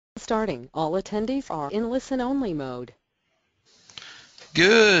Starting. All attendees are in listen-only mode.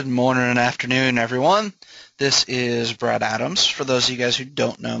 Good morning and afternoon, everyone. This is Brad Adams. For those of you guys who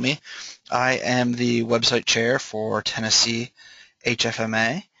don't know me, I am the website chair for Tennessee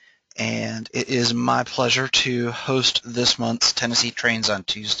HFMA, and it is my pleasure to host this month's Tennessee Trains on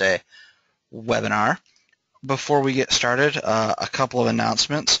Tuesday webinar. Before we get started, a couple of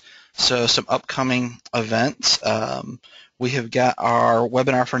announcements. So some upcoming events. We have got our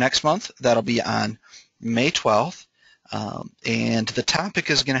webinar for next month. That'll be on May 12th. And the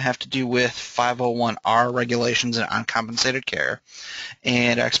topic is going to have to do with 501R regulations and uncompensated care.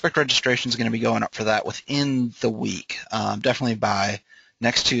 And I expect registration is going to be going up for that within the week. Definitely by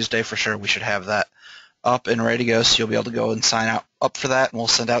next Tuesday for sure we should have that up and ready to go, so you'll be able to go and sign up for that, and we'll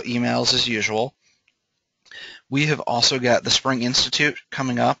send out emails as usual. We have also got the Spring Institute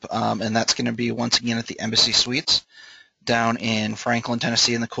coming up, and that's going to be once again at the Embassy Suites down in Franklin,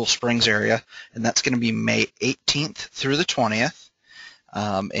 Tennessee in the Cool Springs area, and that's going to be May 18th through the 20th.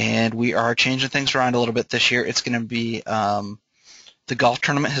 And we are changing things around a little bit this year. It's going to be the golf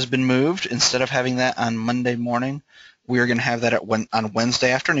tournament has been moved. Instead of having that on Monday morning, we are going to have that on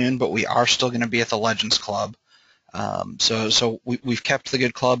Wednesday afternoon, but we are still going to be at the Legends Club. So we've kept the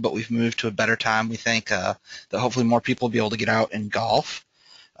good club, but we've moved to a better time. We think that hopefully more people will be able to get out and golf.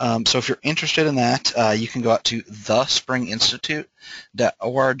 So if you're interested in that, you can go out to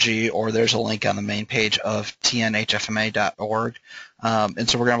thespringinstitute.org, or there's a link on the main page of tnhfma.org. And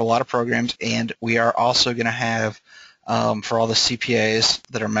so we're going to have a lot of programs, and we are also going to have, for all the CPAs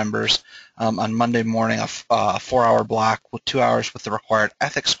that are members, on Monday morning a 4-hour block with 2 hours with the required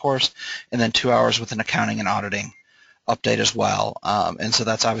ethics course, and then 2 hours with an accounting and auditing update as well. And so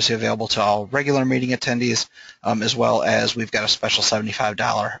that's obviously available to all regular meeting attendees, as well as we've got a special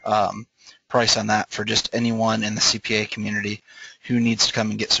 $75 price on that for just anyone in the CPA community who needs to come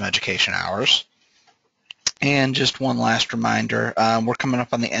and get some education hours. And just one last reminder, we're coming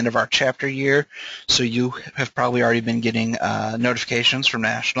up on the end of our chapter year, so you have probably already been getting notifications from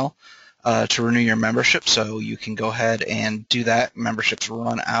National to renew your membership, so you can go ahead and do that. Memberships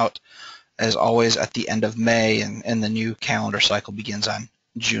run out as always at the end of May, and the new calendar cycle begins on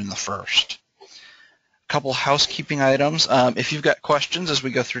June the 1st. A couple housekeeping items. If you've got questions as we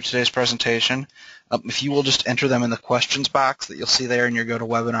go through today's presentation, if you will just enter them in the questions box that you'll see there in your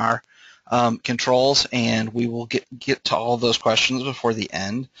GoToWebinar controls, and we will get to all of those questions before the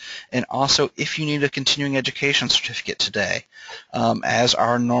end. And also, if you need a continuing education certificate today, as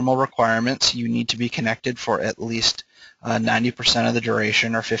our normal requirements, you need to be connected for at least 90% of the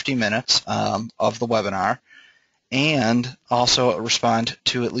duration, or 50 minutes, of the webinar, and also respond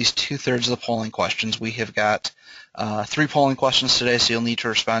to at least 2/3 of the polling questions. We have got 3 polling questions today, so you'll need to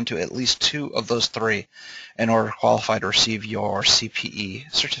respond to at least 2 of those 3 in order to qualify to receive your CPE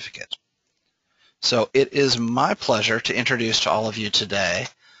certificate. So it is my pleasure to introduce to all of you today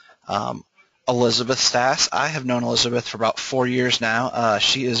Elizabeth Stass. I have known Elizabeth for about 4 years now.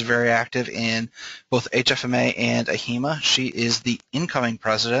 She is very active in both HFMA and AHIMA. She is the incoming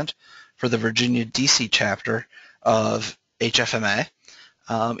president for the Virginia DC chapter of HFMA.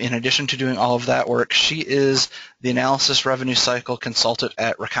 In addition to doing all of that work, she is the analysis revenue cycle consultant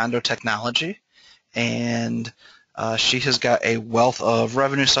at Recondo Technology, and she has got a wealth of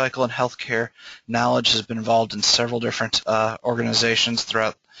revenue cycle and healthcare knowledge, has been involved in several different organizations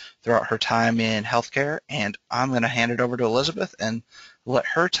throughout her time in healthcare, and I'm going to hand it over to Elizabeth and let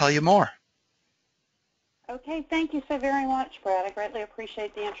her tell you more. Okay, thank you so very much, Brad. I greatly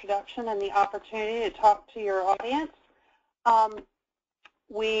appreciate the introduction and the opportunity to talk to your audience.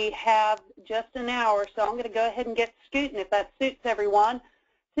 We have just an hour, so I'm going to go ahead and get scooting if that suits everyone.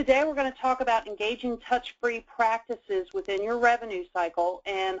 Today we're going to talk about engaging touch-free practices within your revenue cycle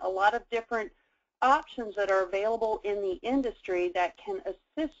and a lot of different options that are available in the industry that can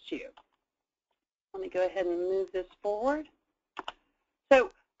assist you. Let me go ahead and move this forward.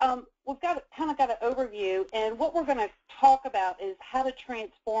 So we've got kind of got an overview, and what we're going to talk about is how to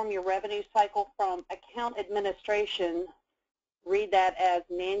transform your revenue cycle from account administration, read that as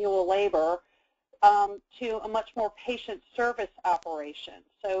manual labor, to a much more patient service operation.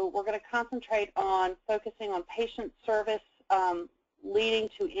 So we're going to concentrate on focusing on patient service, leading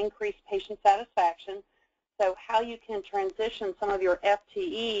to increased patient satisfaction. So how you can transition some of your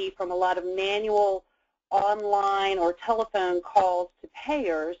FTE from a lot of manual online or telephone calls to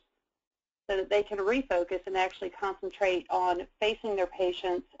payers so that they can refocus and actually concentrate on facing their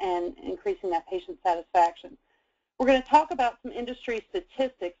patients and increasing that patient satisfaction. We're going to talk about some industry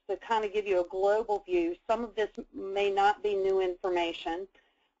statistics to kind of give you a global view. Some of this may not be new information.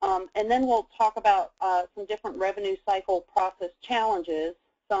 And then we'll talk about some different revenue cycle process challenges,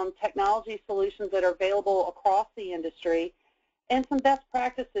 some technology solutions that are available across the industry and some best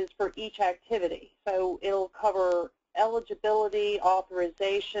practices for each activity. So it'll cover eligibility,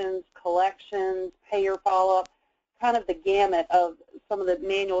 authorizations, collections, payer follow-up, kind of the gamut of some of the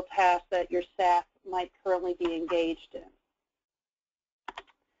manual tasks that your staff might currently be engaged in.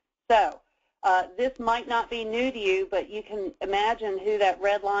 So this might not be new to you, but you can imagine who that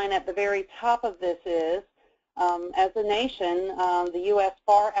red line at the very top of this is. As a nation, the U.S.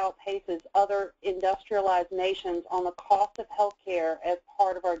 far outpaces other industrialized nations on the cost of health care as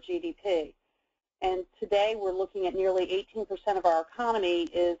part of our GDP. And today we're looking at nearly 18% of our economy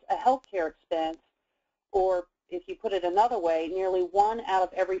is a health care expense, or if you put it another way, nearly 1 out of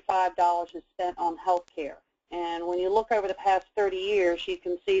every $5 is spent on health care. And when you look over the past 30 years, you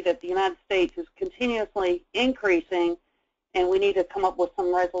can see that the United States is continuously increasing, and we need to come up with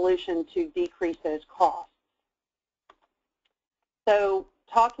some resolution to decrease those costs. So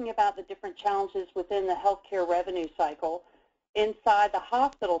talking about the different challenges within the healthcare revenue cycle, inside the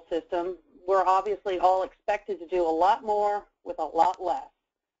hospital system, we're obviously all expected to do a lot more with a lot less.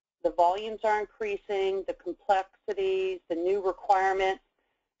 The volumes are increasing, the complexities, the new requirements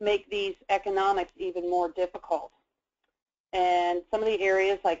make these economics even more difficult. And some of the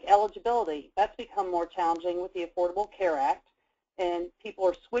areas like eligibility, that's become more challenging with the Affordable Care Act, and people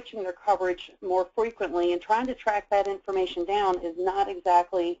are switching their coverage more frequently, and trying to track that information down is not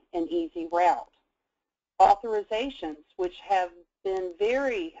exactly an easy route. Authorizations, which have been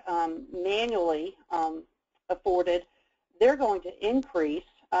very manually afforded, they're going to increase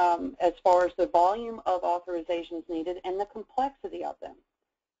as far as the volume of authorizations needed and the complexity of them.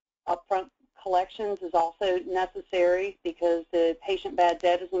 Upfront collections is also necessary because the patient bad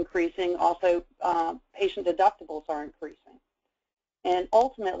debt is increasing. Also, patient deductibles are increasing. And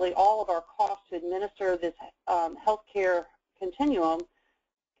ultimately, all of our costs to administer this healthcare continuum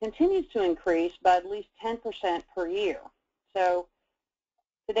continues to increase by at least 10% per year. So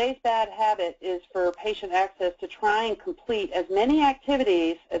today's bad habit is for patient access to try and complete as many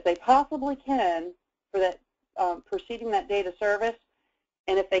activities as they possibly can for that preceding that date of service.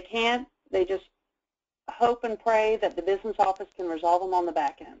 And if they can't, they just hope and pray that the business office can resolve them on the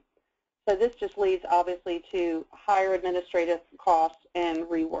back end. So this just leads, obviously, to higher administrative costs and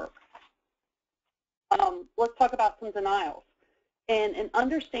rework. Let's talk about some denials. And in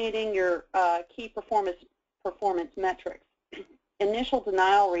understanding your key performance metrics, initial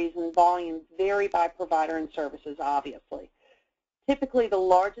denial reason volumes vary by provider and services, obviously. Typically, the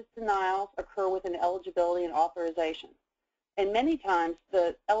largest denials occur within eligibility and authorization. And many times,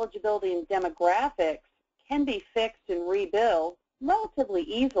 the eligibility and demographics can be fixed and rebuilt relatively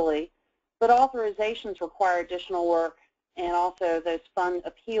easily, but authorizations require additional work and also those fund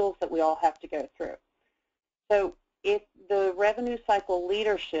appeals that we all have to go through. So if the revenue cycle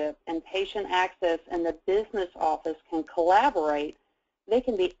leadership and patient access and the business office can collaborate, they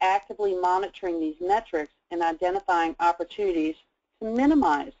can be actively monitoring these metrics and identifying opportunities to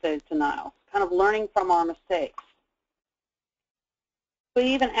minimize those denials, kind of learning from our mistakes. But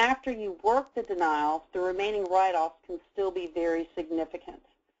even after you work the denials, the remaining write-offs can still be very significant.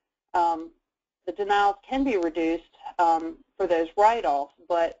 The denials can be reduced for those write-offs,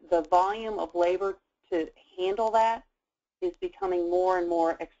 but the volume of labor to handle that is becoming more and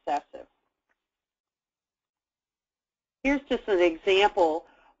more excessive. Here's just an example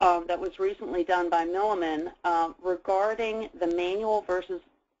that was recently done by Milliman regarding the manual versus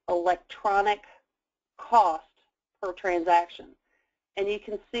electronic cost per transaction. And you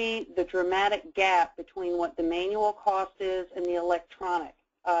can see the dramatic gap between what the manual cost is and the electronic.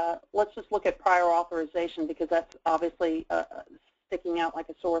 Let's just look at prior authorization, because that's obviously sticking out like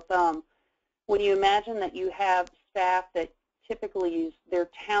a sore thumb. When you imagine that you have staff that typically use their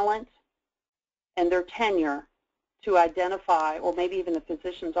talent and their tenure to identify, or maybe even the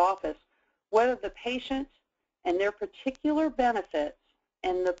physician's office, whether the patient and their particular benefits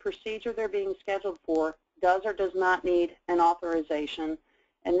and the procedure they're being scheduled for does or does not need an authorization,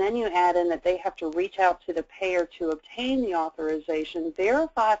 and then you add in that they have to reach out to the payer to obtain the authorization,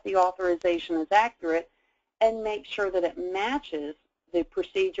 verify if the authorization is accurate, and make sure that it matches the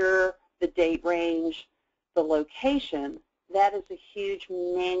procedure, the date range, the location. That is a huge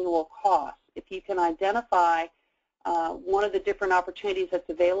manual cost. If you can identify one of the different opportunities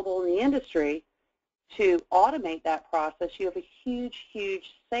that's available in the industry to automate that process, you have a huge,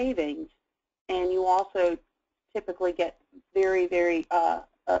 huge savings, and you also typically get very, very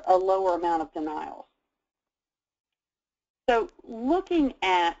a lower amount of denials. So looking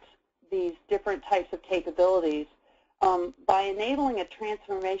at these different types of capabilities, By enabling a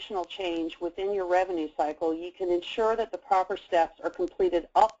transformational change within your revenue cycle, you can ensure that the proper steps are completed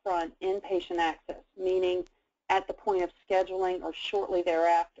upfront in patient access, meaning at the point of scheduling or shortly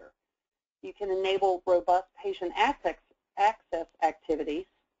thereafter. You can enable robust patient access activities,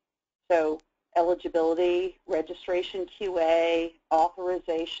 so eligibility, registration QA,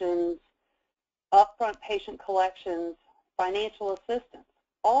 authorizations, upfront patient collections, financial assistance.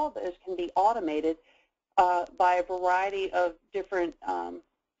 All of those can be automated by a variety of different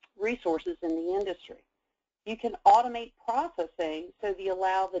resources in the industry. You can automate processing so that you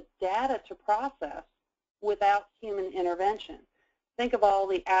allow the data to process without human intervention. Think of all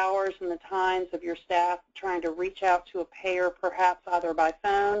the hours and the times of your staff trying to reach out to a payer, perhaps either by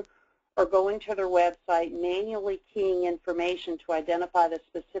phone or going to their website, manually keying information to identify the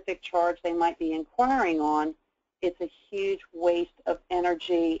specific charge they might be inquiring on. It's a huge waste of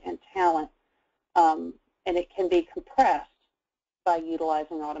energy and talent, and it can be compressed by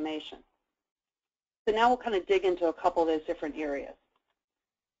utilizing automation. So now we'll kind of dig into a couple of those different areas.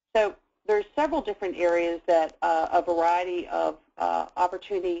 So there's several different areas that a variety of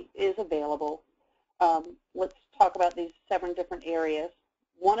opportunity is available. Let's talk about these 7 different areas.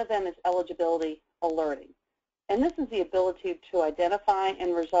 One of them is eligibility alerting. And this is the ability to identify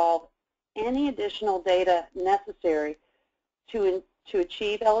and resolve any additional data necessary to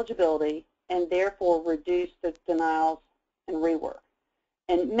achieve eligibility and therefore reduce the denials and rework.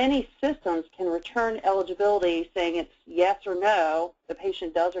 And many systems can return eligibility saying it's yes or no, the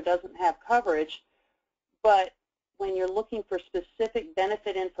patient does or doesn't have coverage, but when you're looking for specific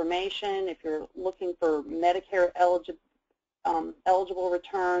benefit information, if you're looking for Medicare eligible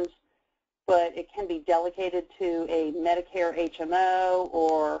returns, but it can be delegated to a Medicare HMO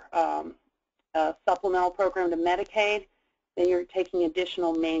or a supplemental program to Medicaid, then you're taking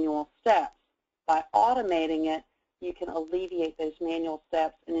additional manual steps. By automating it, you can alleviate those manual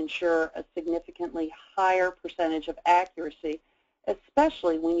steps and ensure a significantly higher percentage of accuracy,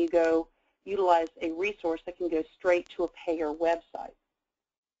 especially when you go utilize a resource that can go straight to a payer website.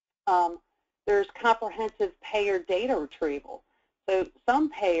 There's comprehensive payer data retrieval. So some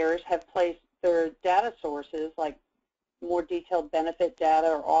payers have placed their data sources like more detailed benefit data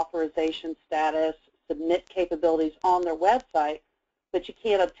or authorization status, submit capabilities on their website, but you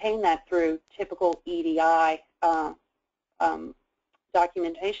can't obtain that through typical EDI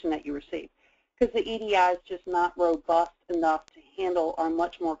documentation that you receive, because the EDI is just not robust enough to handle our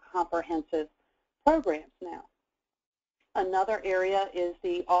much more comprehensive programs now. Another area is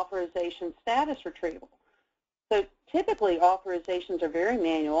the authorization status retrieval. So typically authorizations are very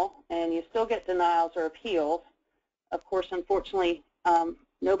manual and you still get denials or appeals. Of course, unfortunately,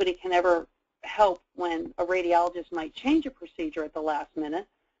 nobody can ever help when a radiologist might change a procedure at the last minute,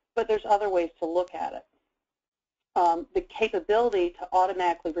 but there's other ways to look at it. The capability to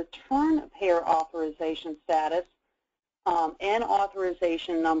automatically return a payer authorization status and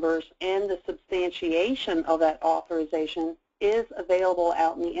authorization numbers and the substantiation of that authorization is available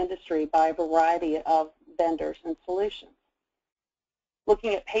out in the industry by a variety of vendors and solutions.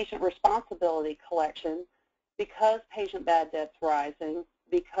 Looking at patient responsibility collection, because patient bad debt's rising,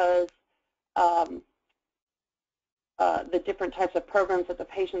 because the different types of programs that the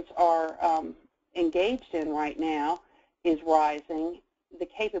patients are engaged in right now is rising, the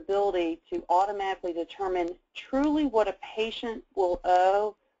capability to automatically determine truly what a patient will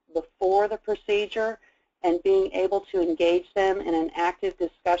owe before the procedure and being able to engage them in an active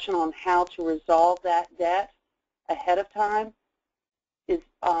discussion on how to resolve that debt ahead of time is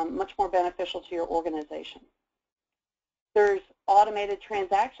much more beneficial to your organization. There's automated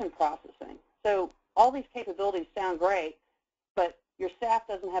transaction processing. So all these capabilities sound great, but your staff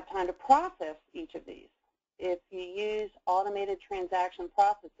doesn't have time to process each of these. If you use automated transaction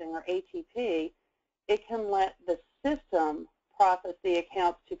processing, or ATP, it can let the system process the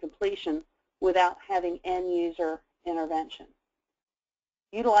accounts to completion without having end-user intervention.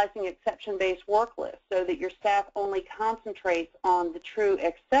 Utilizing exception-based work lists so that your staff only concentrates on the true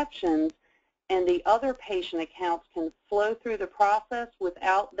exceptions and the other patient accounts can flow through the process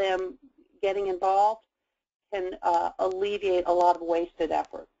without them getting involved can alleviate a lot of wasted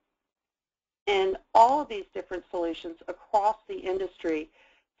effort. And all of these different solutions across the industry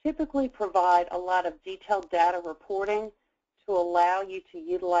typically provide a lot of detailed data reporting to allow you to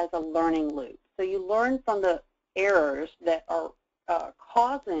utilize a learning loop. So you learn from the errors that are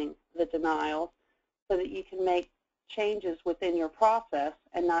causing the denials so that you can make changes within your process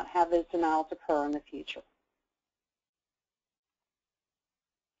and not have those denials occur in the future.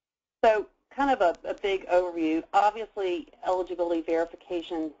 So kind of a big overview. Obviously, eligibility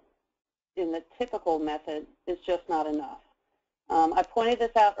verification in the typical method is just not enough. I pointed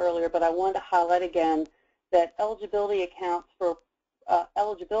this out earlier, but I wanted to highlight again that eligibility accounts for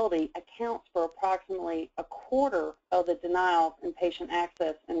approximately a quarter of the denials in patient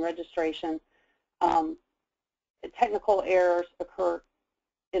access and registration. Technical errors occur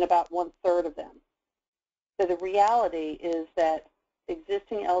in about 1/3 of them. So the reality is that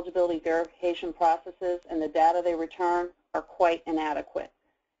existing eligibility verification processes and the data they return are quite inadequate.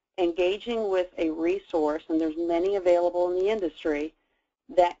 Engaging with a resource, and there's many available in the industry,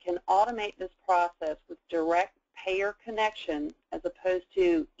 that can automate this process with direct payer connection as opposed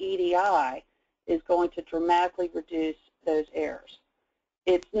to EDI is going to dramatically reduce those errors.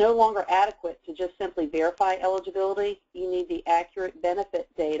 It's no longer adequate to just simply verify eligibility. You need the accurate benefit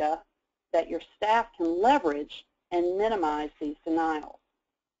data that your staff can leverage and minimize these denials.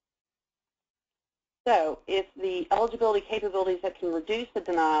 So if the eligibility capabilities that can reduce the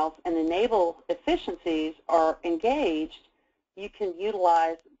denials and enable efficiencies are engaged, you can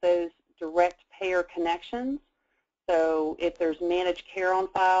utilize those direct payer connections. So if there's managed care on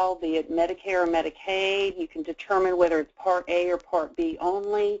file, be it Medicare or Medicaid, you can determine whether it's Part A or Part B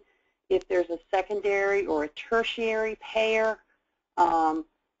only. If there's a secondary or a tertiary payer,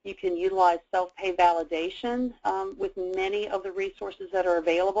 you can utilize self-pay validation with many of the resources that are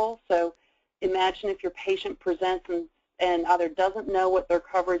available. So imagine if your patient presents and either doesn't know what their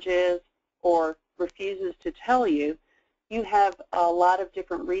coverage is or refuses to tell you, you have a lot of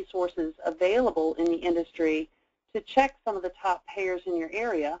different resources available in the industry to check some of the top payers in your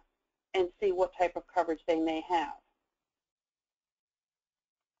area and see what type of coverage they may have.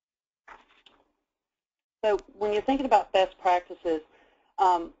 So when you're thinking about best practices,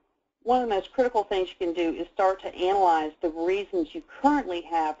 one of the most critical things you can do is start to analyze the reasons you currently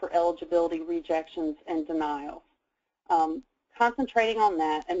have for eligibility rejections and denials. Concentrating on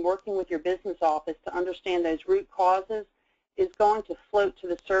that and working with your business office to understand those root causes is going to float to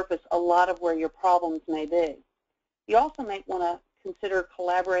the surface a lot of where your problems may be. You also might want to consider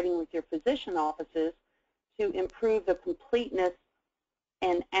collaborating with your physician offices to improve the completeness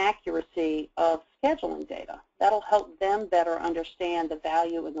and accuracy of scheduling data. That'll help them better understand the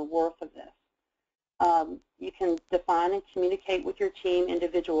value and the worth of this. You can define and communicate with your team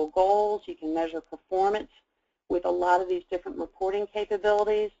individual goals. You can measure performance with a lot of these different reporting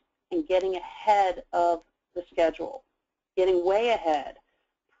capabilities and getting ahead of the schedule. Getting way ahead,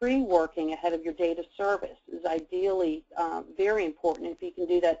 pre-working ahead of your date of service is ideally very important. If you can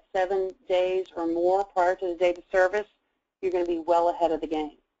do that 7 days or more prior to the date of service, you're going to be well ahead of the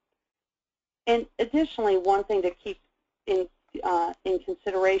game. And additionally, one thing to keep in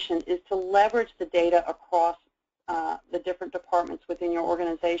consideration is to leverage the data across the different departments within your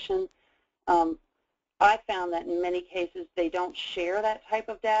organization. I found that in many cases they don't share that type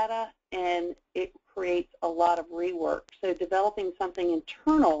of data, and it creates a lot of rework. So developing something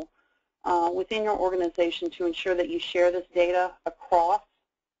internal within your organization to ensure that you share this data across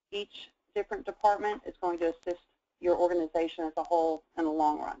each different department is going to assist your organization as a whole in the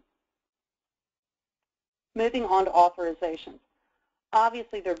long run. Moving on to authorizations.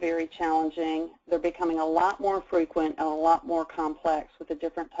 Obviously, they're very challenging. They're becoming a lot more frequent and a lot more complex with the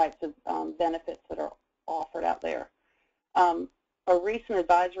different types of benefits that are offered out there. A recent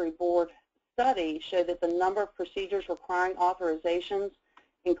advisory board study showed that the number of procedures requiring authorizations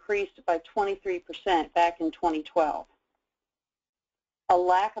increased by 23% back in 2012. A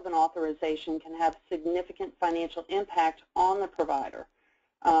lack of an authorization can have significant financial impact on the provider.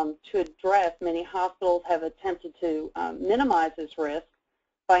 To address, many hospitals have attempted to minimize this risk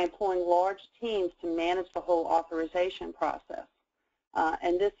by employing large teams to manage the whole authorization process.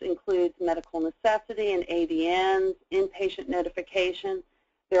 And this includes medical necessity and ABNs, inpatient notification.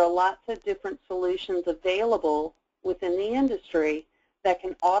 There are lots of different solutions available within the industry that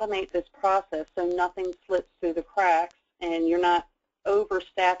can automate this process so nothing slips through the cracks and you're not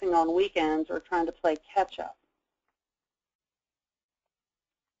overstaffing on weekends or trying to play catch-up.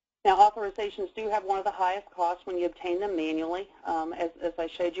 Now, authorizations do have one of the highest costs when you obtain them manually. As I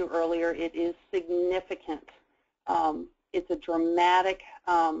showed you earlier, it is significant. It's a dramatic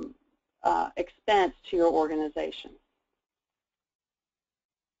expense to your organization.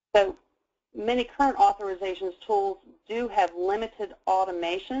 So many current authorizations tools do have limited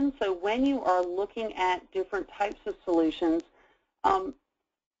automation. So when you are looking at different types of solutions,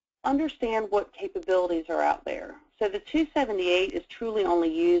 understand what capabilities are out there. So the 278 is truly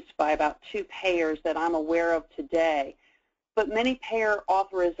only used by about 2 payers that I'm aware of today. But many payer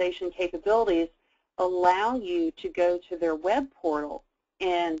authorization capabilities allow you to go to their web portal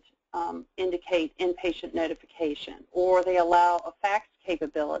and indicate inpatient notification, or they allow a fax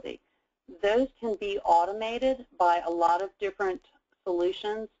capability. those can be automated by a lot of different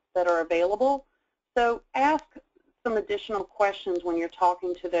solutions that are available. So ask some additional questions when you're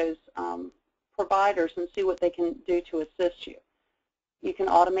talking to those providers and see what they can do to assist you. You can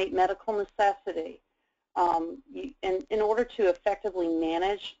automate medical necessity. And in order to effectively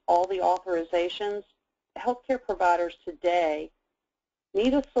manage all the authorizations, healthcare providers today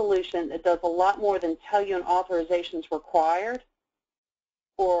need a solution that does a lot more than tell you an authorization is required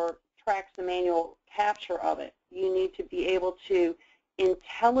or tracks the manual capture of it. You need to be able to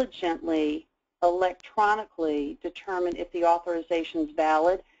intelligently, electronically determine if the authorization is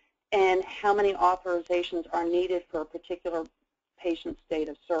valid and how many authorizations are needed for a particular patient's date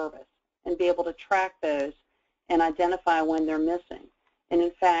of service, and be able to track those and identify when they're missing. And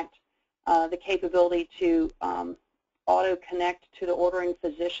in fact, the capability to auto-connect to the ordering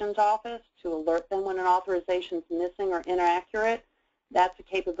physician's office to alert them when an authorization is missing or inaccurate, that's a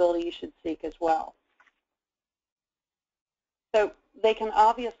capability you should seek as well. So they can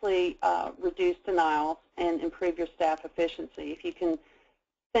obviously reduce denials and improve your staff efficiency. If you can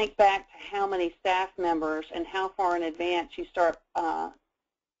think back to how many staff members and how far in advance you start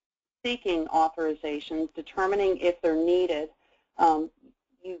seeking authorizations, determining if they're needed,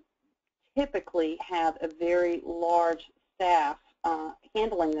 you typically have a very large staff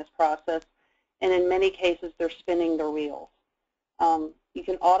handling this process, and in many cases they're spinning their wheels. You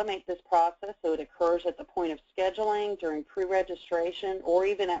can automate this process so it occurs at the point of scheduling, during pre-registration, or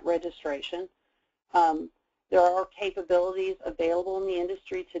even at registration. There are capabilities available in the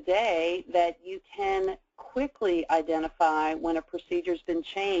industry today that you can quickly identify when a procedure has been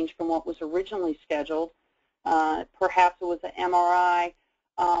changed from what was originally scheduled. Perhaps it was an MRI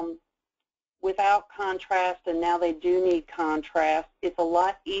without contrast, and now they do need contrast. It's a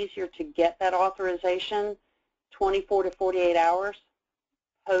lot easier to get that authorization 24 to 48 hours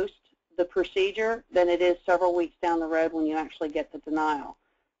post the procedure than it is several weeks down the road when you actually get the denial.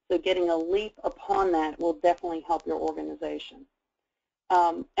 So getting a leap upon that will definitely help your organization.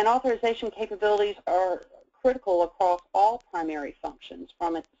 And authorization capabilities are critical across all primary functions,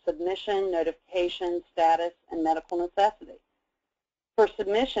 from its submission, notification, status, and medical necessity. For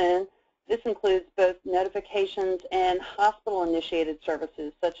submission, this includes both notifications and hospital-initiated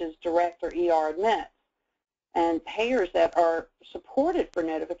services, such as direct or ER admits. And payers that are supported for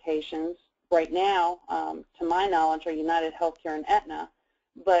notifications right now, to my knowledge, are United Healthcare and Aetna.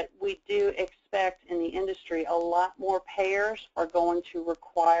 But we do expect in the industry a lot more payers are going to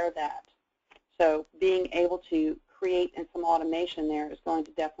require that. So being able to create some automation there is going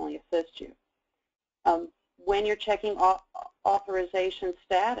to definitely assist you. When you're checking authorization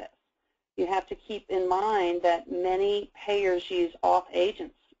status, you have to keep in mind that many payers use off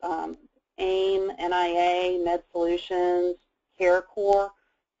agents, AIM, NIA, Med Solutions, CareCore.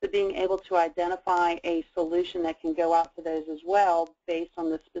 So being able to identify a solution that can go out to those as well based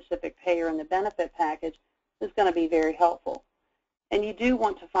on the specific payer and the benefit package is going to be very helpful. And you do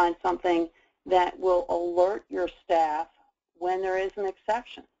want to find something that will alert your staff when there is an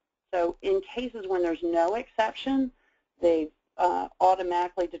exception. So in cases when there's no exception, they've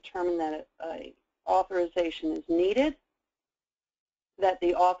automatically determined that an authorization is needed, that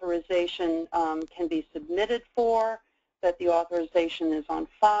the authorization can be submitted for, that the authorization is on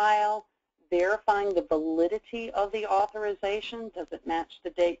file, verifying the validity of the authorization. Does it match the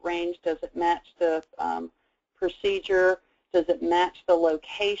date range? Does it match the procedure? Does it match the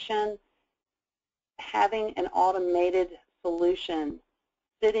location? Having an automated solution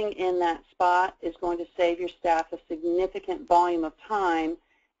sitting in that spot is going to save your staff a significant volume of time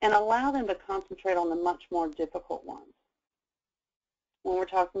and allow them to concentrate on the much more difficult ones. When we're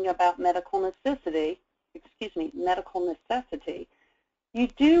talking about medical necessity, you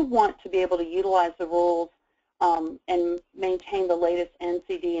do want to be able to utilize the rules and maintain the latest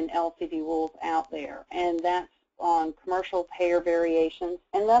NCD and LCD rules out there, and that's on commercial payer variations,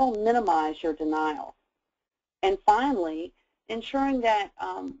 and that'll minimize your denials. And finally, ensuring that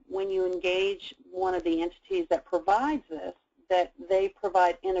when you engage one of the entities that provides this, that they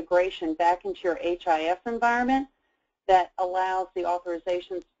provide integration back into your HIS environment that allows the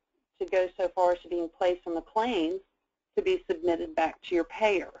authorizations to go so far as to being placed on the claims to be submitted back to your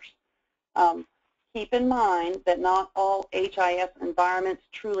payers. Keep in mind that not all HIS environments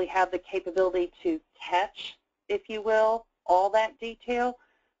truly have the capability to catch, if you will, all that detail,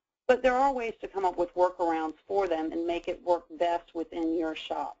 but there are ways to come up with workarounds for them and make it work best within your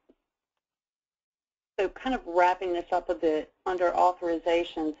shop. So kind of wrapping this up a bit under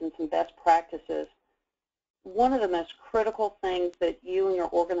authorizations and some best practices, one of the most critical things that you and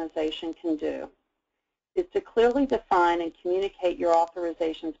your organization can do is to clearly define and communicate your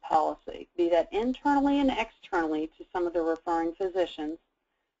authorizations policy, be that internally and externally to some of the referring physicians,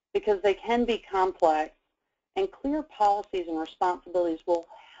 because they can be complex, and clear policies and responsibilities will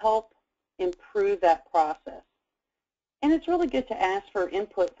help improve that process. And it's really good to ask for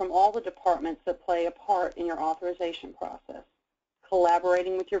input from all the departments that play a part in your authorization process.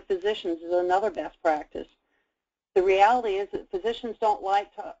 Collaborating with your physicians is another best practice. The reality is that physicians don't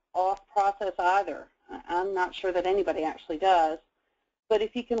like to off-process either. I'm not sure that anybody actually does. But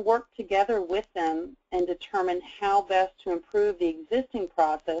if you can work together with them and determine how best to improve the existing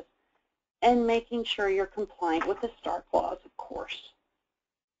process, and making sure you're compliant with the STAR clause, of course.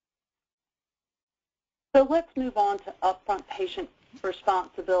 So let's move on to upfront patient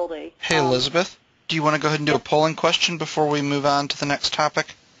responsibility. Hey, Elizabeth, do you want to go ahead and do a polling question before we move on to the next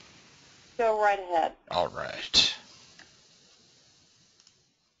topic? Go right ahead. All right.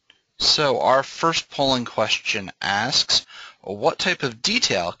 So our first polling question asks, what type of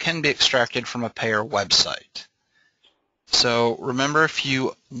detail can be extracted from a payer website? So remember, if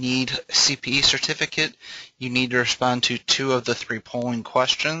you need a CPE certificate, you need to respond to 2 of the 3 polling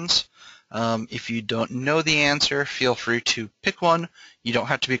questions. If you don't know the answer, feel free to pick one. You don't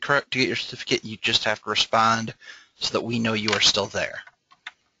have to be correct to get your certificate. You just have to respond so that we know you are still there.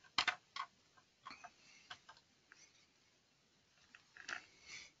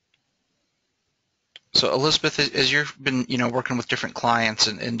 So Elizabeth, as you've been, working with different clients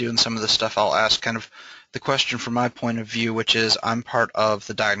and doing some of this stuff, I'll ask kind of the question from my point of view, which is I'm part of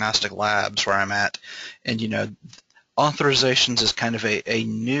the diagnostic labs where I'm at, and authorizations is kind of a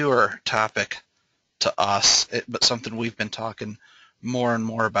newer topic to us, but something we've been talking more and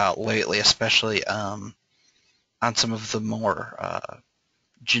more about lately, especially on some of the more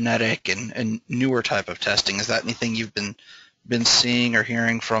genetic and newer type of testing. Is that anything you've been seeing or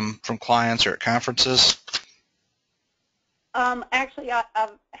hearing from clients or at conferences? Actually,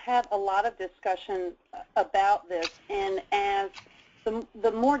 I've had a lot of discussion about this, and as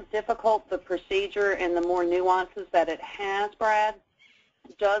the more difficult the procedure and the more nuances that it has, Brad,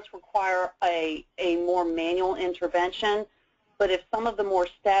 does require a more manual intervention. But if some of the more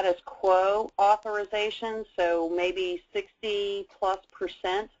status quo authorizations, so maybe 60+%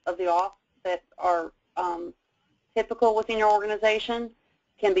 of the auths that are typical within your organization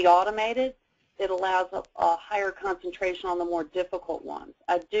can be automated, it allows a higher concentration on the more difficult ones.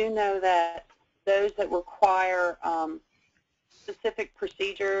 I do know that those that require specific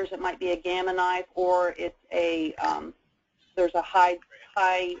procedures, it might be a Gamma knife, or it's there's a high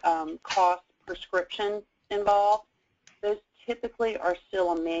cost prescription involved. Those typically are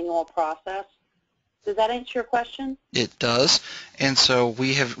still a manual process. Does that answer your question? It does. And so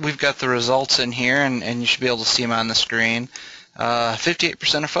we've got the results in here, and you should be able to see them on the screen.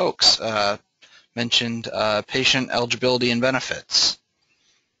 58% of folks mentioned patient eligibility and benefits.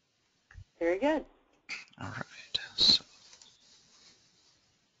 Very good. All right. So,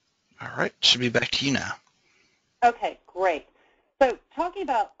 all right. Should be back to you now. Okay, great. So talking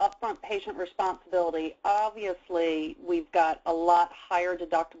about upfront patient responsibility, obviously we've got a lot higher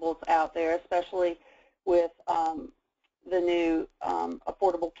deductibles out there, especially with the new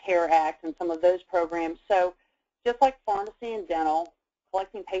Affordable Care Act and some of those programs. So just like pharmacy and dental,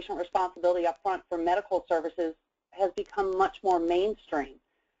 collecting patient responsibility upfront for medical services has become much more mainstream.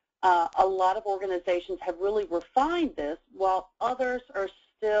 A lot of organizations have really refined this, while others are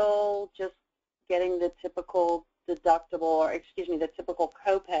still just getting the typical deductible, or the typical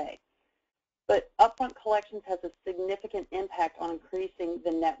copay. But upfront collections has a significant impact on increasing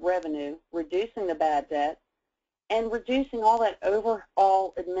the net revenue, reducing the bad debt, and reducing all that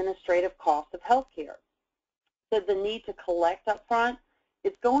overall administrative cost of healthcare. So the need to collect upfront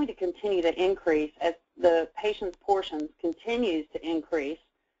is going to continue to increase as the patient's portions continues to increase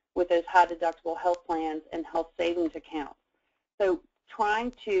with those high deductible health plans and health savings accounts. So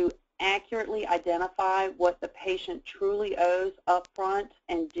trying to accurately identify what the patient truly owes upfront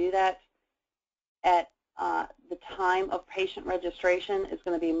and do that at the time of patient registration is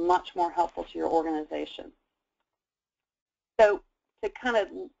going to be much more helpful to your organization. So to kind of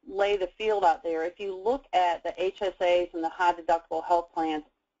lay the field out there, if you look at the HSAs and the high deductible health plans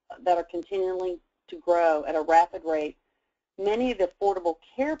that are continuing to grow at a rapid rate, many of the affordable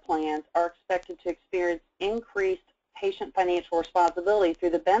care plans are expected to experience increased patient financial responsibility through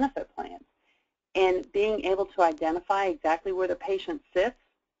the benefit plans. And being able to identify exactly where the patient sits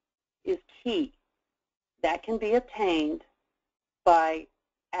is key. That can be obtained by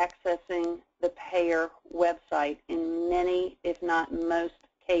accessing the payer website in many, if not most,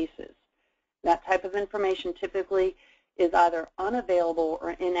 cases. That type of information typically is either unavailable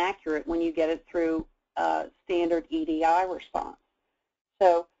or inaccurate when you get it through standard EDI response.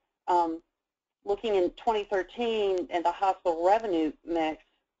 So looking in 2013 at the hospital revenue mix,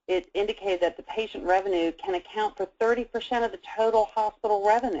 it indicated that the patient revenue can account for 30% of the total hospital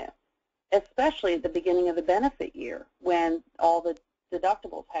revenue, especially at the beginning of the benefit year when all the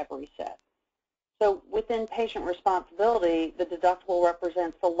deductibles have reset. So within patient responsibility, the deductible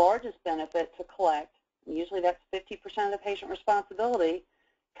represents the largest benefit to collect. Usually that's 50% of the patient responsibility.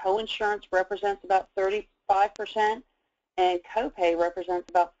 Coinsurance represents about 35%, and copay represents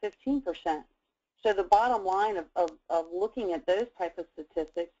about 15%. So the bottom line of looking at those type of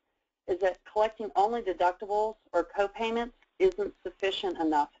statistics is that collecting only deductibles or copayments isn't sufficient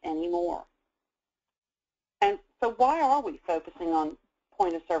enough anymore. And so why are we focusing on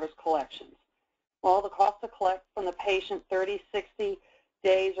point-of-service collections? Well, the cost to collect from the patient 30, 60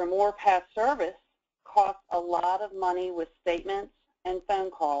 days or more past service costs a lot of money with statements and phone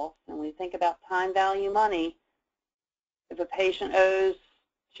calls. And when you think about time value money, if a patient owes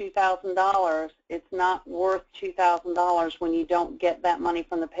 $2,000, it's not worth $2,000 when you don't get that money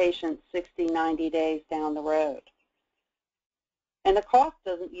from the patient 60, 90 days down the road. And the cost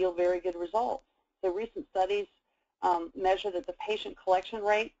doesn't yield very good results. So recent studies measure that the patient collection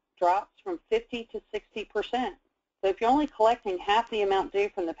rate drops from 50 to 60%. So if you're only collecting half the amount due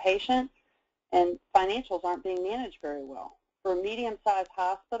from the patient, and financials aren't being managed very well. For a medium-sized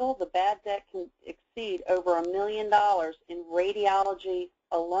hospital, the bad debt can exceed over $1 million in radiology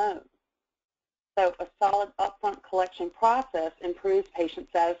alone. So a solid upfront collection process improves patient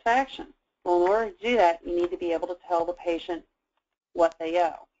satisfaction. Well, in order to do that, you need to be able to tell the patient what they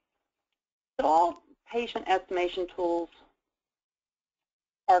owe. So all patient estimation tools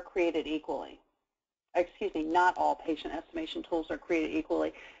are created equally. Excuse me, not all patient estimation tools are created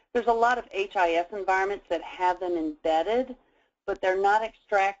equally. There's a lot of HIS environments that have them embedded, but they're not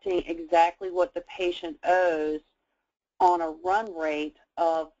extracting exactly what the patient owes on a run rate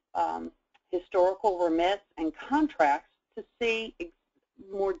of historical remits and contracts to see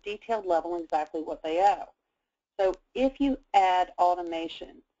more detailed level exactly what they owe. So if you add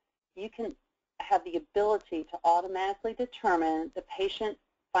automation, you can have the ability to automatically determine the patient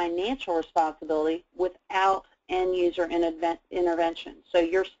financial responsibility without end-user intervention. So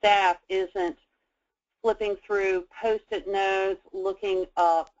your staff isn't flipping through Post-it notes, looking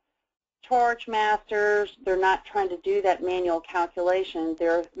up charge masters. They're not trying to do that manual calculation.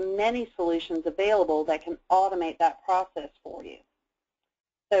 There are many solutions available that can automate that process for you.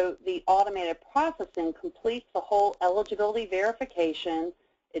 So the automated processing completes the whole eligibility verification.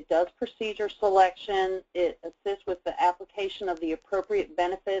 It does procedure selection. It assists with the application of the appropriate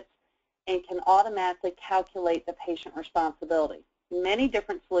benefits and can automatically calculate the patient responsibility. Many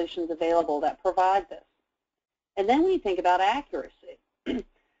different solutions available that provide this. And then when you think about accuracy,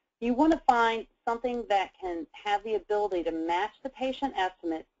 you want to find something that can have the ability to match the patient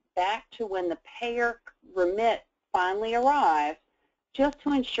estimate back to when the payer remit finally arrives, just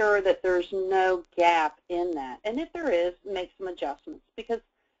to ensure that there's no gap in that. And if there is, make some adjustments, because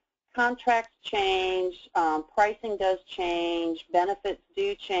contracts change, pricing does change, benefits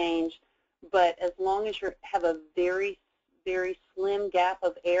do change, but as long as you have a very, very slim gap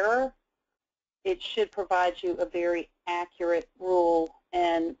of error, it should provide you a very accurate rule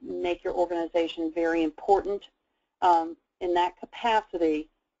and make your organization very important in that capacity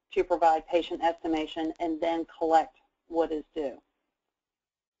to provide patient estimation and then collect what is due.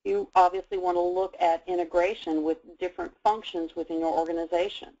 You obviously want to look at integration with different functions within your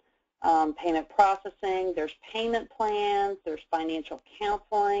organization. Payment processing, there's payment plans, there's financial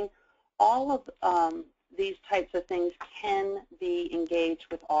counseling. All of these types of things can be engaged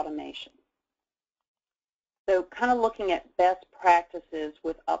with automation. So kind of looking at best practices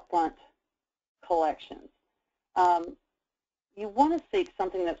with upfront collections. You want to seek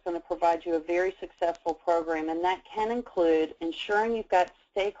something that's going to provide you a very successful program, and that can include ensuring you've got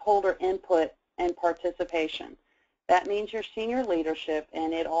stakeholder input and participation. That means your senior leadership,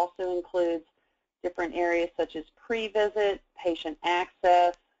 and it also includes different areas such as pre-visit, patient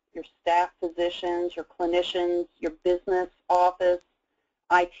access, your staff physicians, your clinicians, your business office.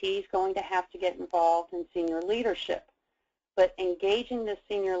 IT is going to have to get involved in senior leadership. But engaging the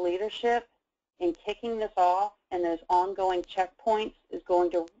senior leadership and kicking this off and those ongoing checkpoints is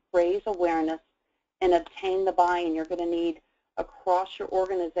going to raise awareness and obtain the buy-in you're going to need across your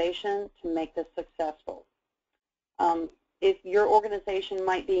organization to make this successful. If your organization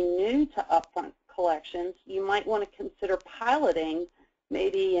might be new to upfront collections, you might want to consider piloting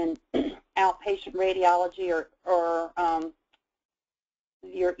maybe in outpatient radiology or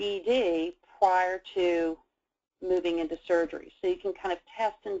your ED prior to moving into surgery. So you can kind of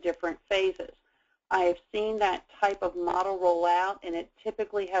test in different phases. I I have seen that type of model roll out, and it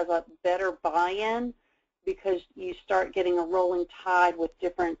typically has a better buy-in because you start getting a rolling tide with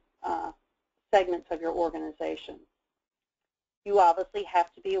different segments of your organization. You obviously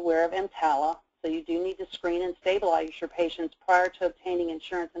have to be aware of EMTALA, so you do need to screen and stabilize your patients prior to obtaining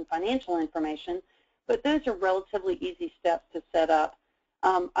insurance and financial information, but those are relatively easy steps to set up.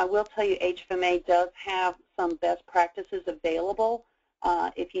 I will tell you HFMA does have some best practices available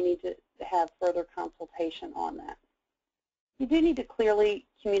if you need to have further consultation on that. You do need to clearly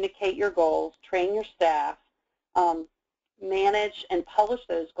communicate your goals, train your staff, manage and publish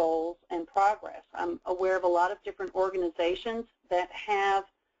those goals and progress. I'm aware of a lot of different organizations that have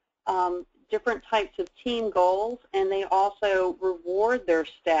different types of team goals, and they also reward their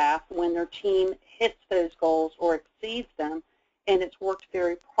staff when their team hits those goals or exceeds them, and it's worked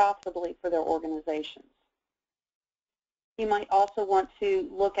very profitably for their organizations. You might also want to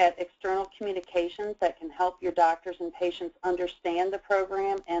look at external communications that can help your doctors and patients understand the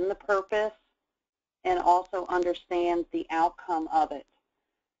program and the purpose, and also understand the outcome of it.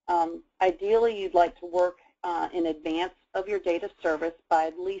 Ideally, you'd like to work in advance of your date of service by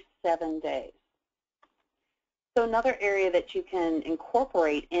at least 7 days. So another area that you can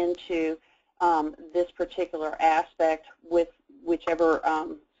incorporate into this particular aspect with whichever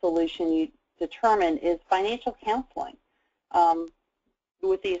solution you determine is financial counseling.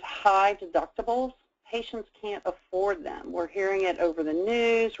 With these high deductibles, patients can't afford them. We're hearing it over the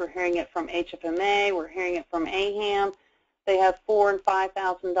news. We're hearing it from HFMA. We're hearing it from AHAM. They have $4,000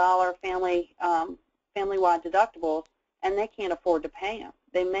 and $5,000 family-wide deductibles, and they can't afford to pay them.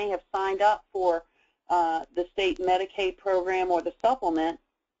 They may have signed up for the state Medicaid program or the supplement,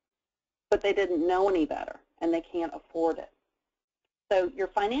 but they didn't know any better, and they can't afford it. So your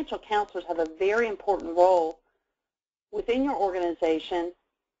financial counselors have a very important role within your organization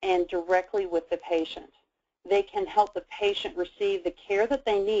and directly with the patient. They can help the patient receive the care that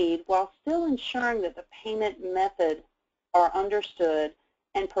they need while still ensuring that the payment methods are understood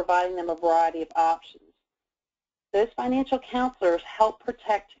and providing them a variety of options. Those financial counselors help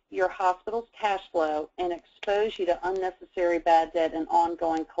protect your hospital's cash flow and expose you to unnecessary bad debt and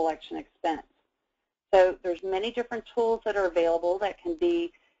ongoing collection expense. So there's many different tools that are available that can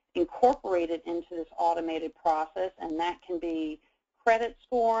be incorporated into this automated process, and that can be credit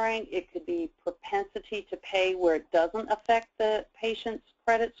scoring. It could be propensity to pay where it doesn't affect the patient's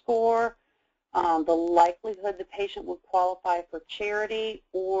credit score, the likelihood the patient would qualify for charity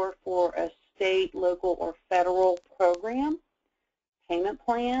or for a state, local, or federal program, payment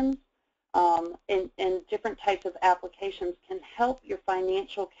plans, and different types of applications can help your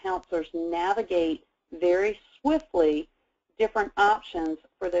financial counselors navigate very swiftly different options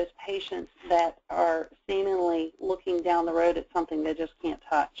for those patients that are seemingly looking down the road at something they just can't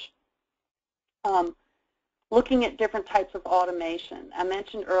touch. Looking at different types of automation. I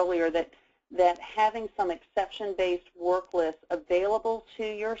mentioned earlier that having some exception-based work lists available to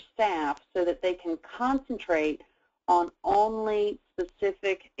your staff so that they can concentrate on only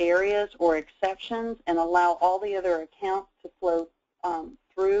specific areas or exceptions and allow all the other accounts to flow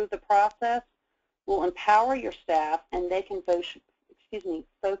through the process will empower your staff, and they can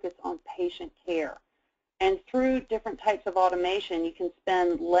focus on patient care. And through different types of automation, you can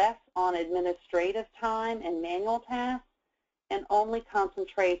spend less on administrative time and manual tasks and only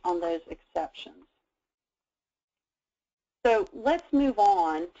concentrate on those exceptions. So let's move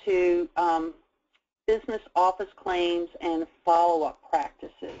on to business office claims and follow-up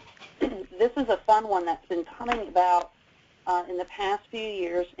practices. This is a fun one that's been coming about in the past few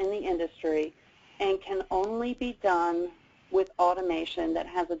years in the industry and can only be done with automation that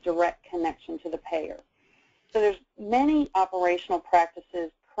has a direct connection to the payer. So there's many operational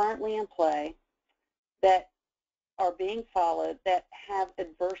practices currently in play that are being followed that have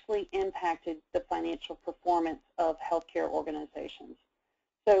adversely impacted the financial performance of healthcare organizations.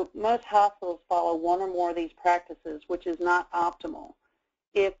 So most hospitals follow one or more of these practices, which is not optimal.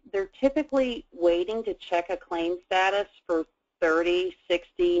 If they're typically waiting to check a claim status for 30,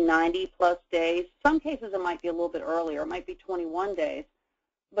 60, 90-plus days, some cases it might be a little bit earlier, it might be 21 days,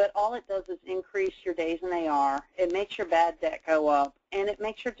 but all it does is increase your days in AR, it makes your bad debt go up, and it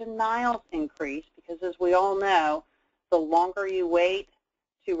makes your denials increase because, as we all know, the longer you wait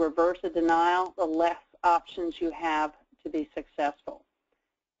to reverse a denial, the less options you have to be successful.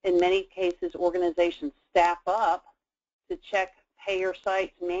 In many cases, organizations staff up to check payer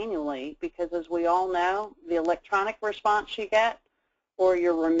sites manually because, as we all know, the electronic response you get or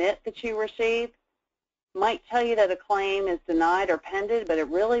your remit that you receive might tell you that a claim is denied or pending, but it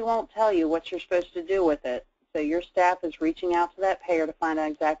really won't tell you what you're supposed to do with it. So your staff is reaching out to that payer to find out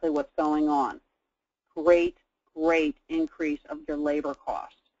exactly what's going on. great increase of your labor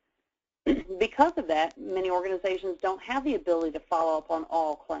cost. Because of that, many organizations don't have the ability to follow up on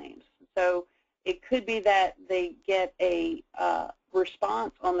all claims. So it could be that they get a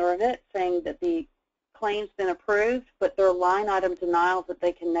response on the remit saying that the claim's been approved, but there are line item denials that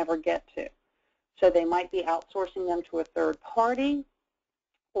they can never get to. So they might be outsourcing them to a third party,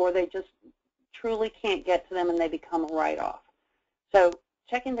 or they just truly can't get to them and they become a write-off. So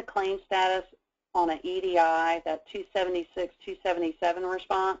checking the claim status on an EDI, that 276, 277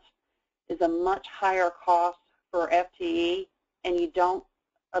 response, is a much higher cost for FTE, and you don't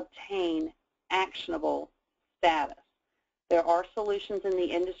obtain actionable status. There are solutions in the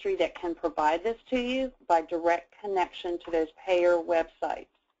industry that can provide this to you by direct connection to those payer websites.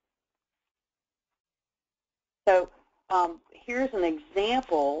 So here's an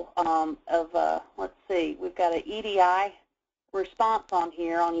example of, let's see, we've got an EDI response on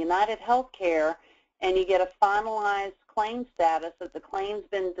here on United Healthcare, and you get a finalized claim status that the claim's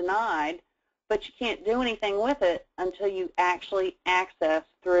been denied, but you can't do anything with it until you actually access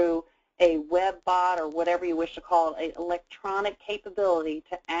through a web bot or whatever you wish to call it, an electronic capability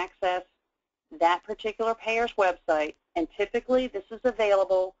to access that particular payer's website. And typically this is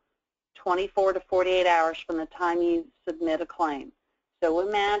available 24 to 48 hours from the time you submit a claim. So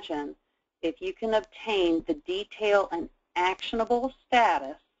imagine if you can obtain the detailed and actionable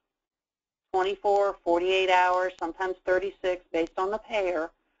status 24, 48 hours, sometimes 36 based on the payer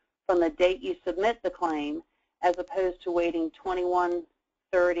from the date you submit the claim, as opposed to waiting 21,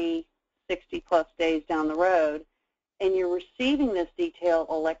 30, 60 plus days down the road, and you're receiving this detail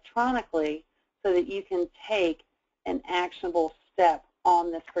electronically so that you can take an actionable step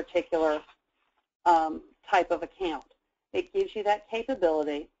on this particular type of account. It gives you that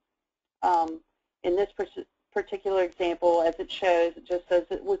capability. In this particular example, as it shows, it just says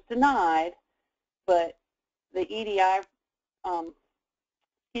it was denied, but the EDI, on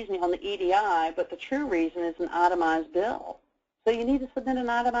the EDI, but the true reason is an itemized bill. So you need to submit an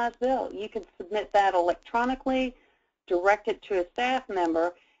itemized bill. You can submit that electronically, direct it to a staff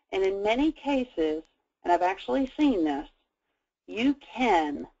member, and in many cases, and I've actually seen this, you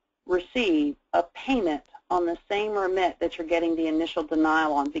can receive a payment on the same remit that you're getting the initial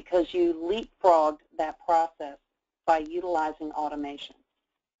denial on because you leapfrogged that process by utilizing automation.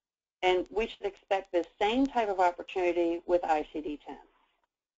 And we should expect the same type of opportunity with ICD-10.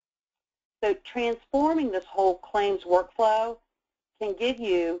 So transforming this whole claims workflow can give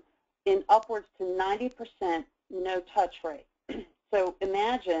you in upwards to 90% no-touch rate. So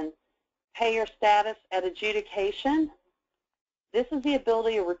imagine payer status at adjudication. This is the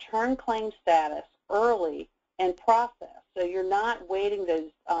ability to return claim status early and process. So you're not waiting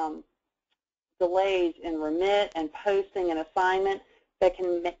those delays in remit and posting and assignment that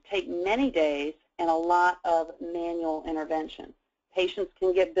can take many days and a lot of manual intervention. Patients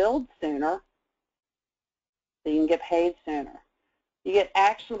can get billed sooner, so you can get paid sooner. You get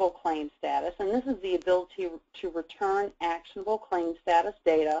actionable claim status, and this is the ability to return actionable claim status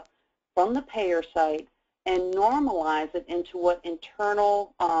data from the payer site and normalize it into what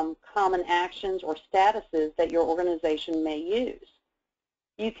internal common actions or statuses that your organization may use.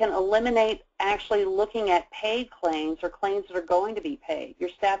 You can eliminate actually looking at paid claims or claims that are going to be paid. Your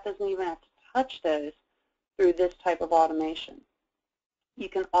staff doesn't even have to touch those through this type of automation. You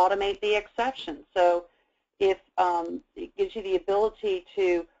can automate the exceptions. So if it gives you the ability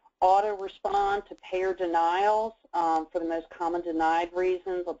to auto-respond to payer denials for the most common denied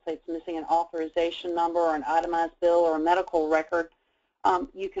reasons, let's say it's missing an authorization number or an itemized bill or a medical record,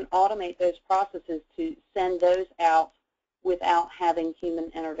 you can automate those processes to send those out without having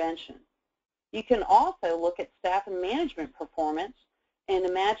human intervention. You can also look at staff and management performance and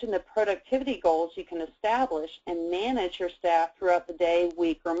imagine the productivity goals you can establish and manage your staff throughout the day,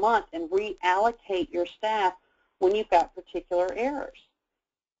 week, or month and reallocate your staff when you've got particular errors.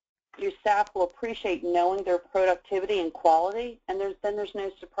 Your staff will appreciate knowing their productivity and quality, and then there's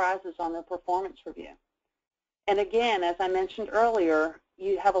no surprises on their performance review. And again, as I mentioned earlier,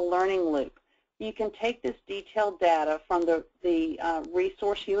 you have a learning loop. You can take this detailed data from the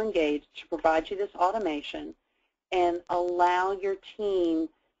resource you engaged to provide you this automation and allow your team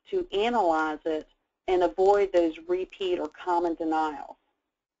to analyze it and avoid those repeat or common denials.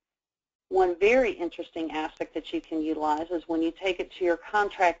 One very interesting aspect that you can utilize is when you take it to your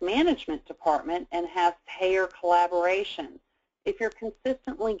contract management department and have payer collaboration. If you're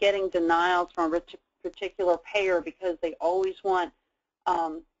consistently getting denials from a particular payer because they always want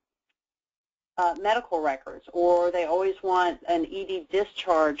medical records or they always want an ED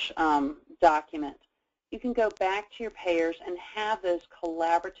discharge document, you can go back to your payers and have those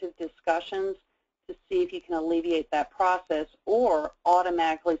collaborative discussions to see if you can alleviate that process or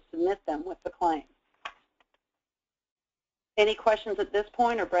automatically submit them with the claim. Any questions at this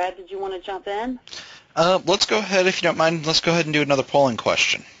point, or Brad, did you want to jump in? Let's go ahead, if you don't mind, let's go ahead and do another polling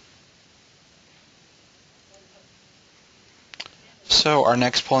question. So our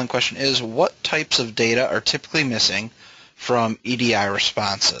next polling question is, what types of data are typically missing from EDI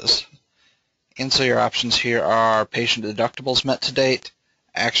responses? And so your options here are patient deductibles met to date,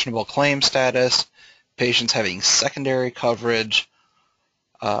 actionable claim status, patients having secondary coverage,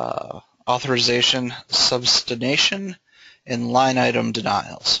 authorization substantiation, and line item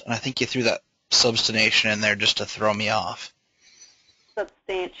denials. And I think you threw that substantiation in there just to throw me off.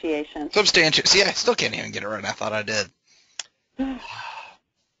 Substantiation. See, I still can't even get it right. I thought I did.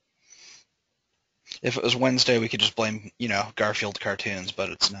 If it was Wednesday, we could just blame, Garfield cartoons, but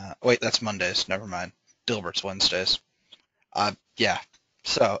it's not. Wait, that's Mondays. Never mind. Dilbert's Wednesdays. Yeah.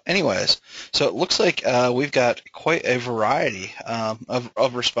 So, anyways, so it looks like we've got quite a variety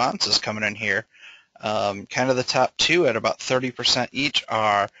of responses coming in here. Kind of the top two at about 30% each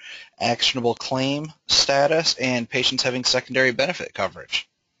are actionable claim status and patients having secondary benefit coverage.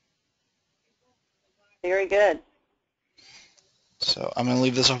 Very good. So I'm going to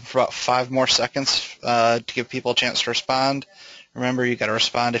leave this open for about 5 more seconds to give people a chance to respond. Remember, you got to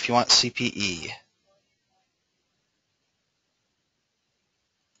respond if you want CPE.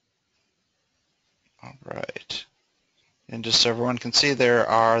 All right. And just so everyone can see, there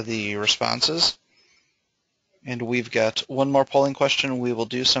are the responses. And we've got one more polling question we will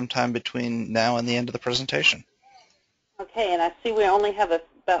do sometime between now and the end of the presentation. Okay, and I see we only have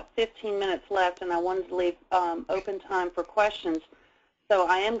about 15 minutes left, and I wanted to leave open time for questions. So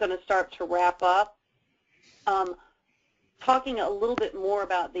I am going to start to wrap up. Talking a little bit more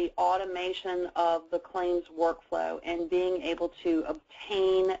about the automation of the claims workflow and being able to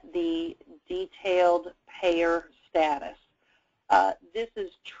obtain the detailed payer status. This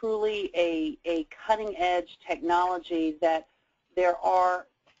is truly a cutting-edge technology that there are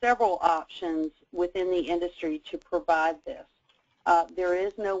several options within the industry to provide this. There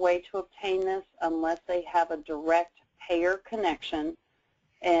is no way to obtain this unless they have a direct payer connection,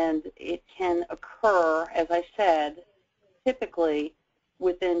 and it can occur, as I said, typically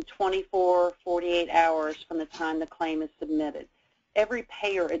within 24, 48 hours from the time the claim is submitted. Every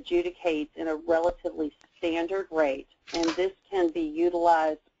payer adjudicates in a relatively standard rate, and this can be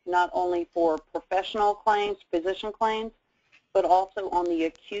utilized not only for professional claims, physician claims, but also on the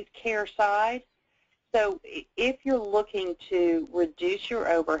acute care side. So if you're looking to reduce your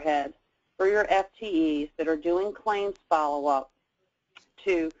overhead for your FTEs that are doing claims follow-up,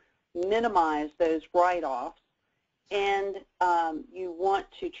 to minimize those write-offs, and you want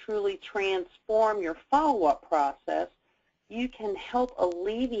to truly transform your follow-up process, you can help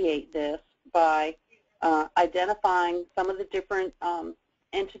alleviate this by identifying some of the different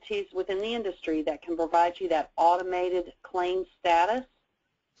entities within the industry that can provide you that automated claim status.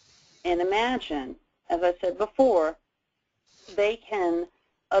 And imagine, as I said before, they can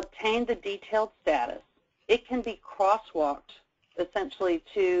obtain the detailed status. It can be crosswalked essentially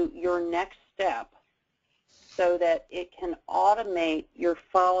to your next step so that it can automate your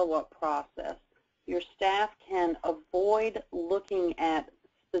follow-up process. Your staff can avoid looking at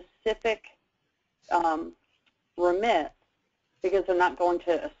specific remits because they're not going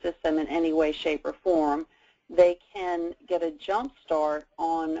to assist them in any way, shape, or form. They can get a jump start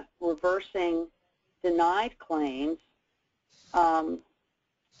on reversing denied claims,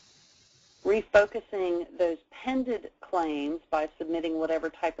 refocusing those pending claims by submitting whatever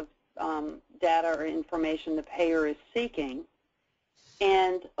type of data or information the payer is seeking,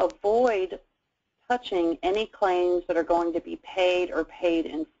 and avoid touching any claims that are going to be paid or paid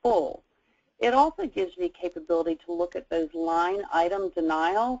in full. It also gives you the capability to look at those line item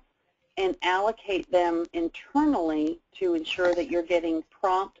denials and allocate them internally to ensure that you're getting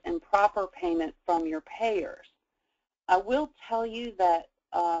prompt and proper payment from your payers. I will tell you that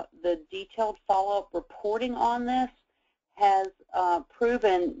the detailed follow-up reporting on this has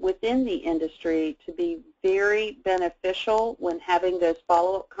proven within the industry to be very beneficial when having those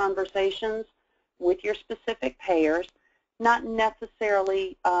follow-up conversations with your specific payers, not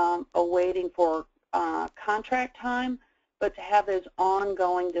necessarily awaiting for contract time, but to have those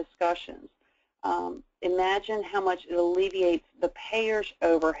ongoing discussions. Imagine how much it alleviates the payer's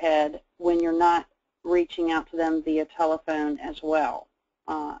overhead when you're not reaching out to them via telephone as well.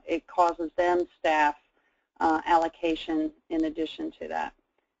 It causes them staff allocation in addition to that.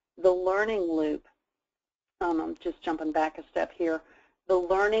 The learning loop, I'm just jumping back a step here. The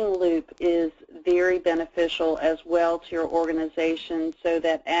learning loop is very beneficial as well to your organization, so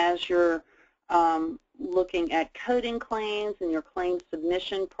that as you're looking at coding claims and your claim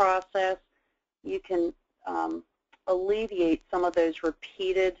submission process, you can alleviate some of those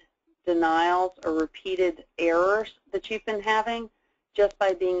repeated denials or repeated errors that you've been having just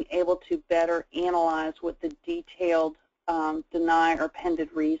by being able to better analyze what the detailed deny or pended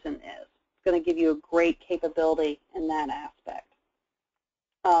reason is. It's going to give you a great capability in that aspect.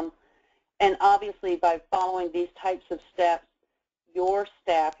 And obviously, by following these types of steps, your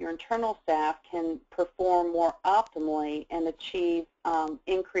staff, your internal staff, can perform more optimally and achieve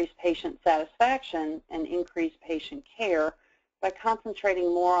increased patient satisfaction and increased patient care by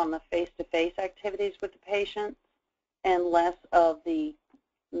concentrating more on the face-to-face activities with the patient and less of the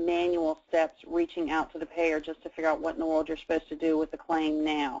manual steps reaching out to the payer just to figure out what in the world you're supposed to do with the claim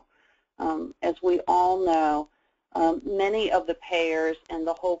now. As we all know, many of the payers and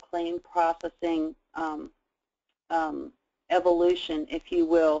the whole claim processing evolution, if you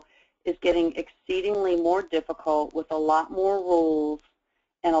will, is getting exceedingly more difficult with a lot more rules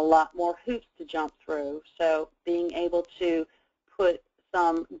and a lot more hoops to jump through. So being able to put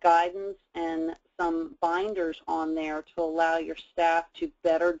some guidance and some binders on there to allow your staff to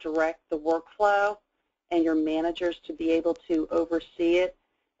better direct the workflow and your managers to be able to oversee it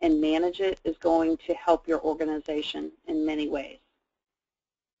and manage it is going to help your organization in many ways.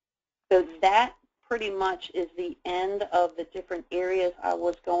 So that pretty much is the end of the different areas I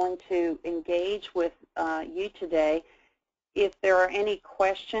was going to engage with you today. If there are any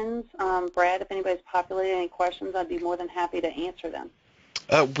questions, Brad, if anybody's populated any questions, I'd be more than happy to answer them.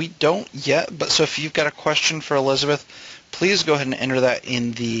 We don't yet, but so if you've got a question for Elizabeth, please go ahead and enter that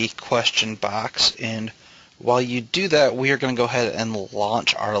in the question box. And while you do that, we are going to go ahead and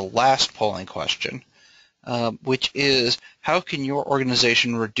launch our last polling question, which is, how can your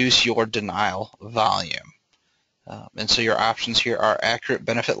organization reduce your denial volume? And so your options here are accurate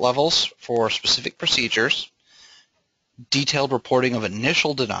benefit levels for specific procedures, detailed reporting of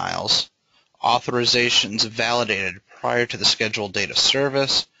initial denials, authorizations validated prior to the scheduled date of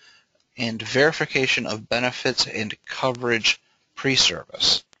service, and verification of benefits and coverage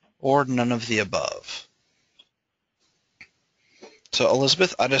pre-service, or none of the above. So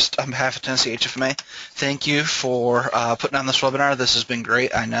Elizabeth, on behalf of Tennessee HFMA, thank you for putting on this webinar. This has been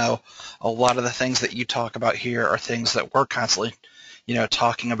great. I know a lot of the things that you talk about here are things that we're constantly,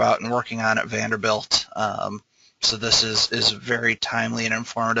 talking about and working on at Vanderbilt. So this is very timely and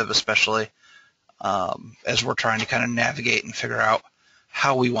informative, especially as we're trying to kind of navigate and figure out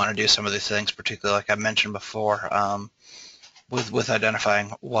how we want to do some of these things, particularly like I mentioned before, with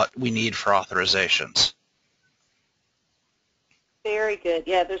identifying what we need for authorizations. Very good.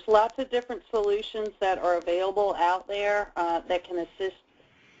 Yeah, there's lots of different solutions that are available out there that can assist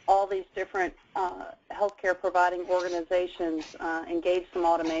all these different healthcare providing organizations engage some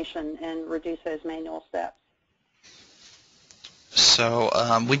automation and reduce those manual steps. So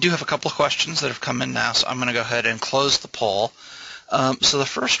we do have a couple of questions that have come in now, so I'm going to go ahead and close the poll. So the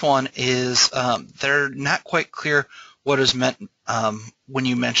first one is they're not quite clear what is meant when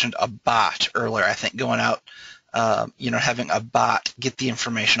you mentioned a bot earlier, I think going out, having a bot get the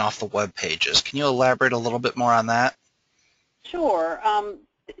information off the web pages. Can you elaborate a little bit more on that? Sure.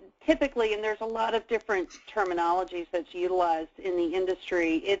 Typically, and there's a lot of different terminologies that's utilized in the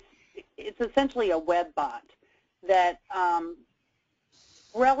industry, it's essentially a web bot that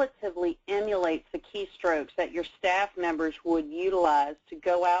relatively emulates the keystrokes that your staff members would utilize to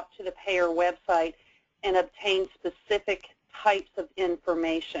go out to the payer website and obtain specific types of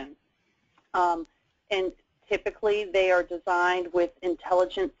information. And typically they are designed with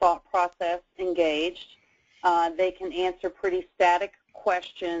intelligent thought process engaged. They can answer pretty static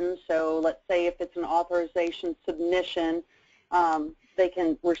questions. So let's say if it's an authorization submission, they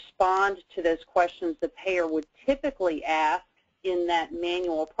can respond to those questions the payer would typically ask in that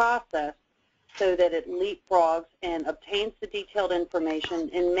manual process so that it leapfrogs and obtains the detailed information.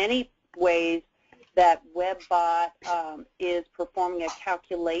 In many ways, that WebBot is performing a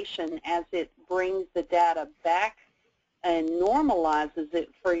calculation as it brings the data back and normalizes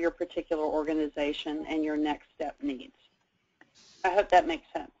it for your particular organization and your next step needs. I hope that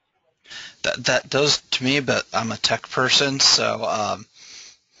makes sense. That does to me, but I'm a tech person, so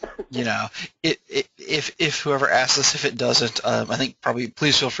if whoever asks this, if it doesn't, I think probably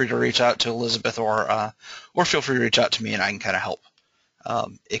please feel free to reach out to Elizabeth or feel free to reach out to me, and I can kind of help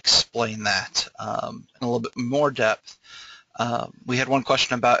explain that in a little bit more depth. We had one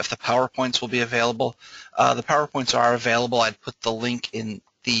question about if the PowerPoints will be available. The PowerPoints are available. I'd put the link in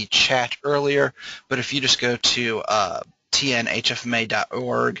the chat earlier, but if you just go to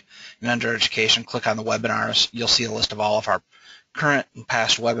tnhfma.org and under education, click on the webinars, you'll see a list of all of our current and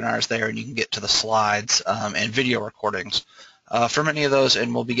past webinars there, and you can get to the slides and video recordings from any of those,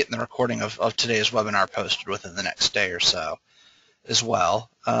 and we'll be getting the recording of today's webinar posted within the next day or so as well.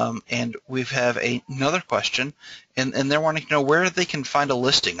 And we have another question, and they're wanting to know where they can find a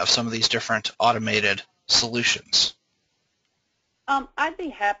listing of some of these different automated solutions. I'd be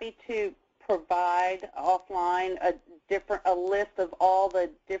happy to provide offline a list of all the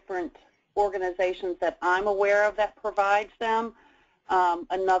different organizations that I'm aware of that provides them.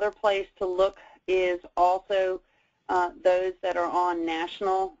 Another place to look is also those that are on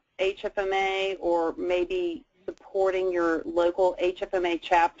national HFMA or maybe supporting your local HFMA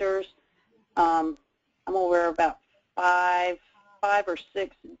chapters. I'm aware of about five or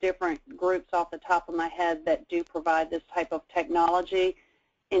six different groups off the top of my head that do provide this type of technology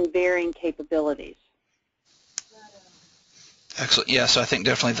in varying capabilities. Excellent. Yeah, so I think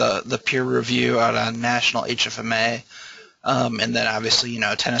definitely the peer review out on National HFMA, and then obviously,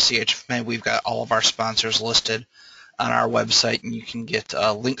 Tennessee HFMA, we've got all of our sponsors listed on our website, and you can get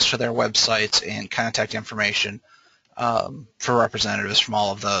links to their websites and contact information for representatives from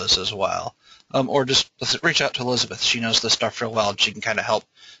all of those as well. Or just reach out to Elizabeth. She knows this stuff real well, and she can kind of help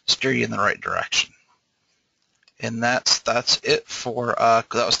steer you in the right direction. And that's it for,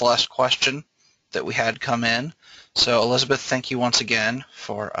 that was the last question that we had come in. So Elizabeth, thank you once again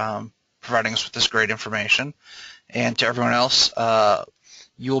for providing us with this great information. And to everyone else,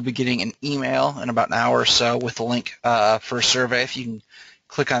 you will be getting an email in about an hour or so with a link for a survey. If you can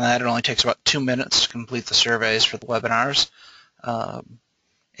click on that, it only takes about 2 minutes to complete the surveys for the webinars.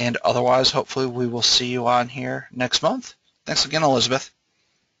 And otherwise, hopefully, we will see you on here next month. Thanks again, Elizabeth.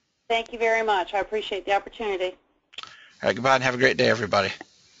 Thank you very much. I appreciate the opportunity. All right, goodbye and have a great day, everybody.